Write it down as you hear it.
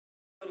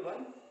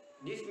everyone,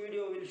 this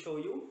video will show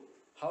you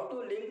how to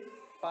link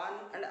PAN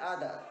and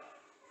Aadhaar.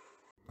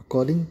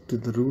 According to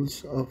the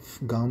rules of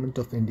Government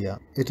of India,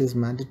 it is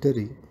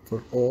mandatory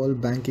for all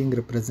banking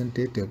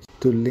representatives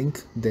to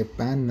link their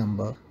PAN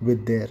number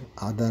with their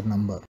Aadhaar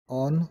number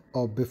on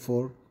or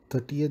before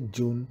 30th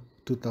June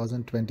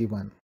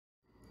 2021.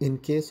 In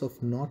case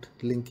of not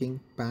linking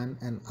PAN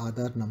and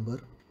Aadhaar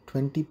number,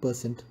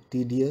 20%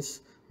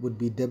 TDS would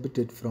be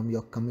debited from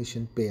your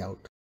commission payout.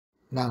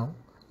 Now,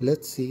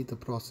 let's see the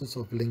process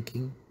of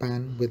linking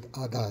PAN with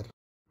Aadhaar.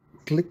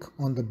 Click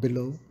on the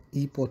below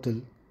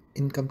e-portal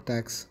income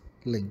tax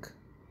link.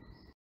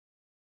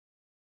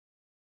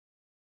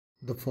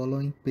 The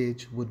following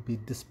page would be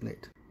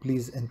displayed.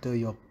 Please enter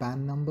your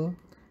PAN number,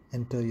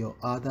 enter your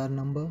Aadhaar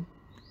number,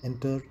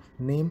 enter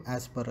name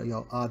as per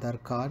your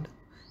Aadhaar card,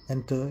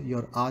 enter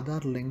your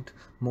Aadhaar linked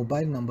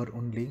mobile number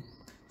only,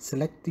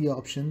 select the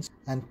options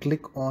and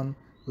click on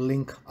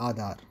link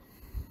Aadhaar.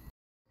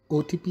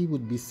 OTP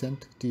would be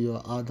sent to your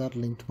Aadhaar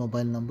linked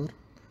mobile number.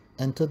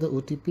 Enter the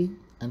OTP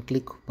and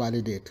click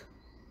validate.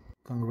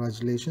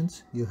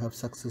 Congratulations, you have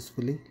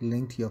successfully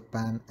linked your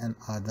PAN and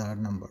Aadhaar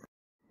number.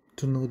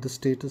 To know the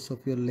status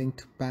of your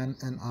linked PAN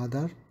and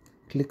Aadhaar,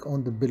 click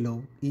on the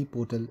below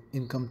e-portal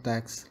income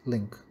tax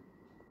link.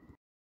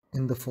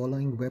 In the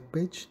following web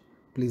page,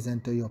 please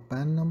enter your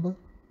PAN number,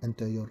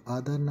 enter your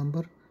Aadhaar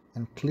number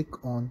and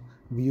click on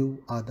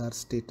view Aadhaar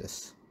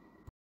status.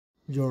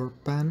 Your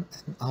PAN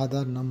and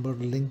Aadhaar number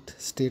linked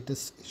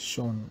status is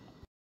shown.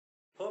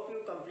 Hope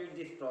you complete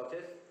this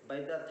process by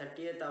the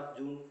 30th of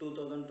June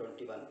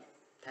 2021.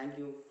 Thank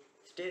you.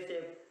 Stay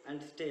safe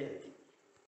and stay healthy.